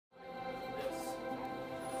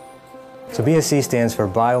So BSC stands for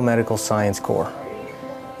Biomedical Sciences Corps.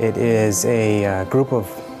 It is a group of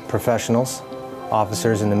professionals,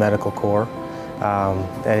 officers in the medical corps,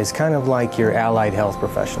 that is kind of like your allied health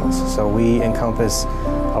professionals. So we encompass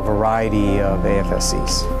a variety of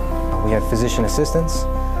AFSCs. We have physician assistants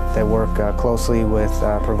that work closely with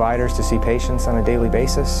providers to see patients on a daily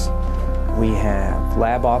basis. We have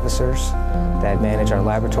lab officers that manage our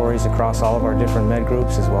laboratories across all of our different med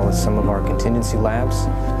groups, as well as some of our contingency labs.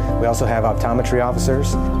 We also have optometry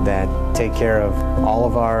officers that take care of all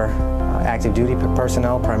of our active duty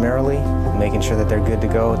personnel primarily, making sure that they're good to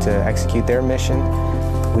go to execute their mission.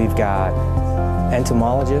 We've got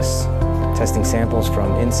entomologists testing samples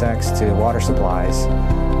from insects to water supplies.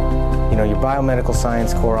 You know, your Biomedical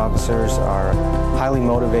Sciences Corps officers are highly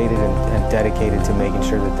motivated and dedicated to making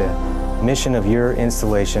sure that the mission of your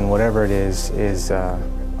installation, whatever it is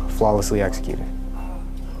flawlessly executed.